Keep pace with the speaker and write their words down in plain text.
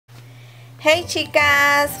Hey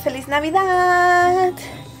chicas, feliz Navidad.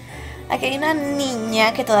 Aquí hay una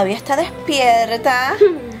niña que todavía está despierta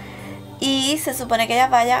y se supone que ella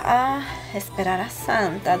vaya a esperar a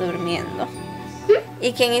Santa durmiendo.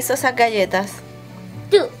 ¿Y quién hizo esas galletas?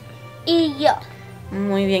 Tú y yo.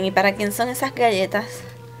 Muy bien, ¿y para quién son esas galletas?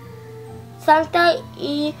 Santa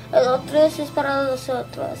y el otro es para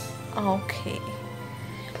nosotros. Ok.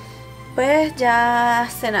 Pues ya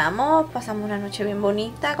cenamos, pasamos una noche bien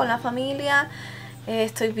bonita con la familia.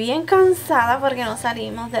 Estoy bien cansada porque no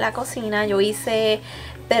salimos de la cocina. Yo hice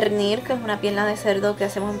pernil, que es una pierna de cerdo que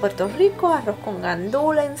hacemos en Puerto Rico, arroz con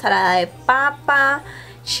gandula, ensalada de papa,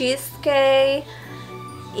 cheesecake.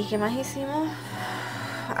 ¿Y qué más hicimos?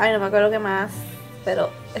 Ay, no me acuerdo qué más,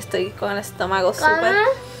 pero estoy con el estómago súper...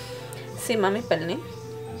 Sí, mami, pernil.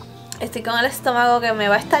 Estoy con el estómago que me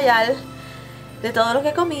va a estallar de todo lo que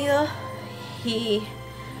he comido y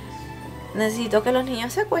necesito que los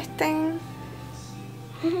niños se acuesten.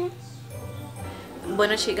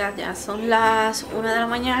 Bueno chicas, ya son las 1 de la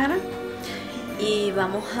mañana y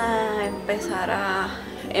vamos a empezar a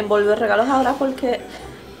envolver regalos ahora porque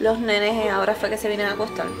los nenes ahora fue que se vienen a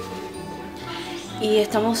acostar y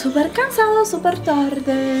estamos súper cansados, súper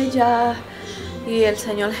tarde ya. Y el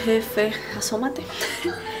señor jefe, asómate,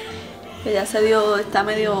 que ya se dio, está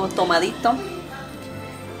medio tomadito.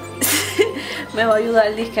 Me va a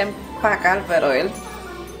ayudar disque a empacar, pero él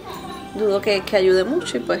dudo que ayude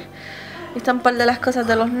mucho. Y pues están un par de las cosas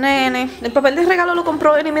de los nenes. El papel de regalo lo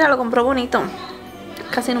compró él y mira, lo compró bonito.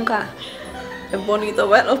 Casi nunca es bonito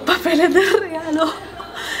ver los papeles de regalo.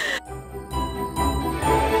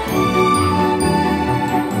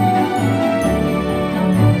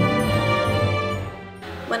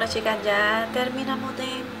 Bueno chicas, ya terminamos de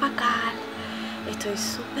empacar. Estoy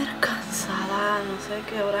súper cansada, no sé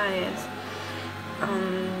qué hora es.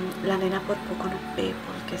 La nena por poco nos ve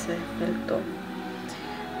porque se despertó,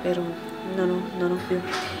 pero no nos vio.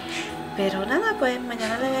 Pero nada, pues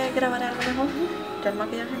mañana le grabaré algo mejor. Ya el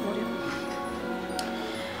maquillaje murió.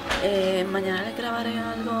 Mañana le grabaré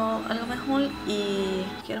algo mejor y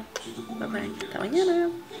quiero verme esta mañana.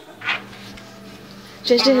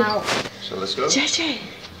 JJ. So let's go. JJ.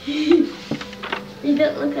 You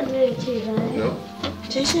don't look under the tree, right? No.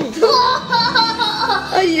 JJ.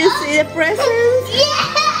 Oh, you see the presents?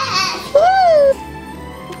 Yes! Woo!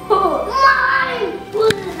 Mine!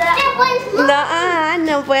 What is that? That one's mine!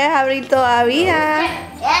 No puedes abrir todavía.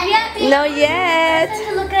 No yet.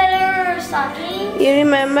 To look at her stocking. You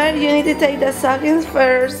remember, you need to take the stockings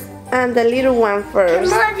first and the little one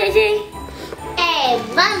first. Come on, JJ. Hey,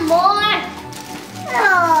 one more.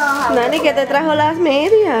 Oh. Nani, ¿qué te trajo las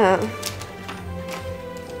medias?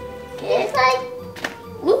 It's like,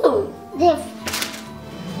 ooh,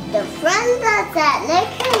 the friend that's at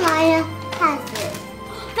North Carolina has it.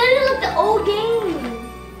 That is like the old game.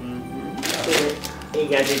 Y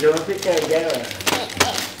gatito no se callaba.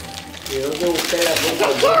 Tengo que buscar la puta.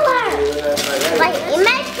 Like,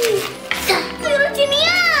 imagine. Look what you need.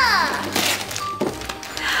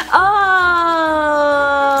 Oh!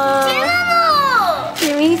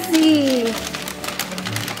 Let me see.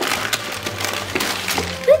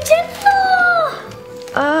 The jigsaw.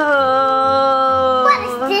 Oh! What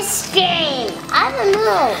is this game? I don't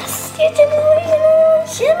know.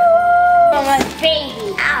 For my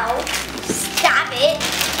baby. Ow. Stop it.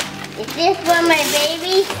 Is this for my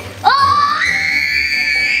baby? Oh!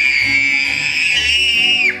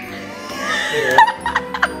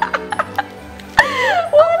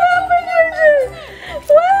 What happened, JJ?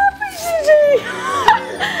 What happened, JJ?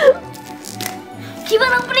 Keep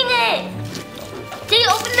on opening it. Did you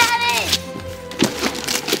open that in?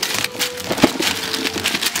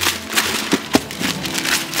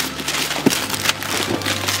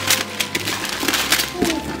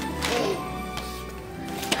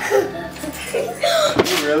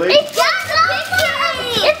 Really? It's just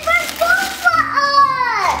picking! It's for school for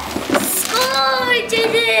us! Score,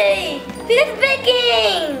 JJ! We got the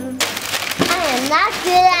picking! I am not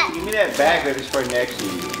good at Give me that bag that is for next to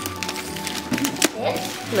you. this.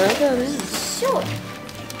 No, no. Sure.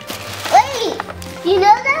 Wait! You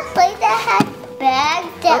know that plate that had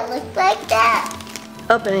bags that looked like that?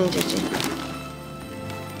 Open it, JJ.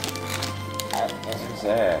 What is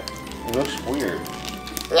that? It looks weird.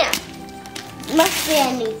 Yeah. Must be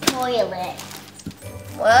a new toilet.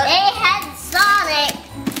 What? They had Sonic.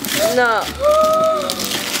 No.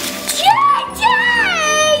 JJ!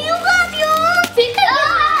 You got your own finger.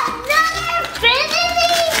 Another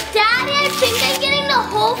Trinity? Daddy, I think I'm getting the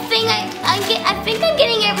whole thing. I think I'm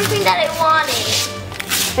getting everything that I wanted.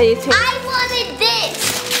 Are you too? I wanted this.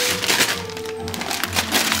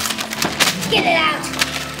 Get it out.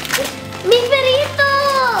 Me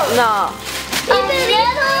No. ¡Y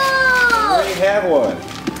perrito! You already have one.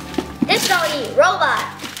 This doggy, robot.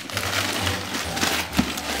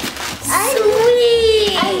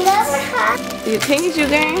 Sweet. I never had. You think you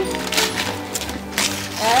can?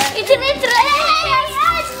 It's an another.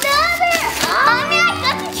 Mommy, I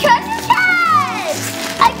got the treasure chest.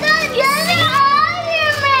 I got another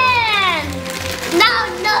Iron Man.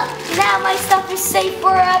 Now my stuff is safe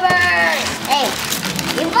forever. Hey,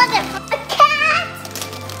 you bought it for a cat?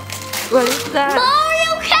 What is that?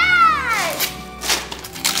 Mario cat.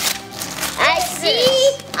 I see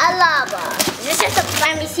a lava. This is to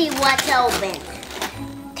let me see what's open.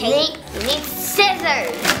 You need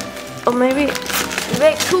scissors. Or maybe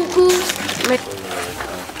Red cuckoo. Maybe.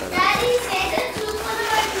 Daddy said the two for the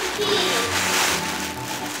red cookies.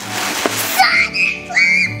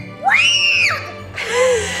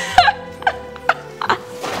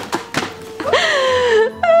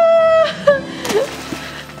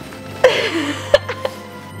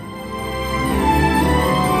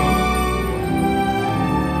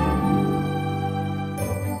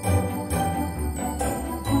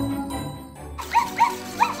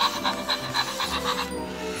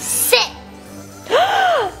 Sit.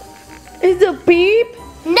 Is the beep?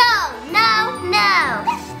 No.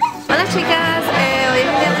 Hola chicas, hoy es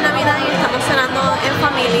el día de Navidad y estamos cenando en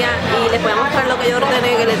familia y les voy a mostrar lo que yo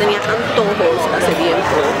ordené que le tenía antojos hace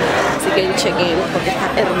tiempo. Así que chequen porque está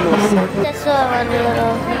hermoso.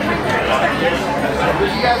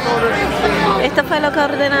 Esto fue lo que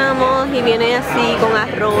ordenamos y viene así con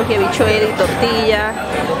arroz y habichuela y tortilla.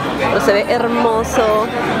 Pero se ve hermoso.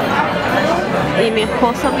 Y mi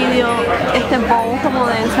esposo pidió este bowl como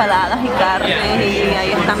de ensaladas y carnes y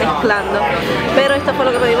ahí está mezclando. Pero esto fue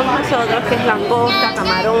lo que pedimos nosotros, que es langosta,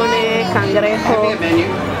 camarones, cangrejo.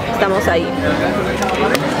 Estamos ahí.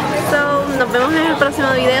 So, nos vemos en el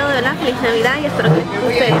próximo video. De verdad, feliz Navidad y espero que les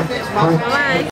guste. Bye bye.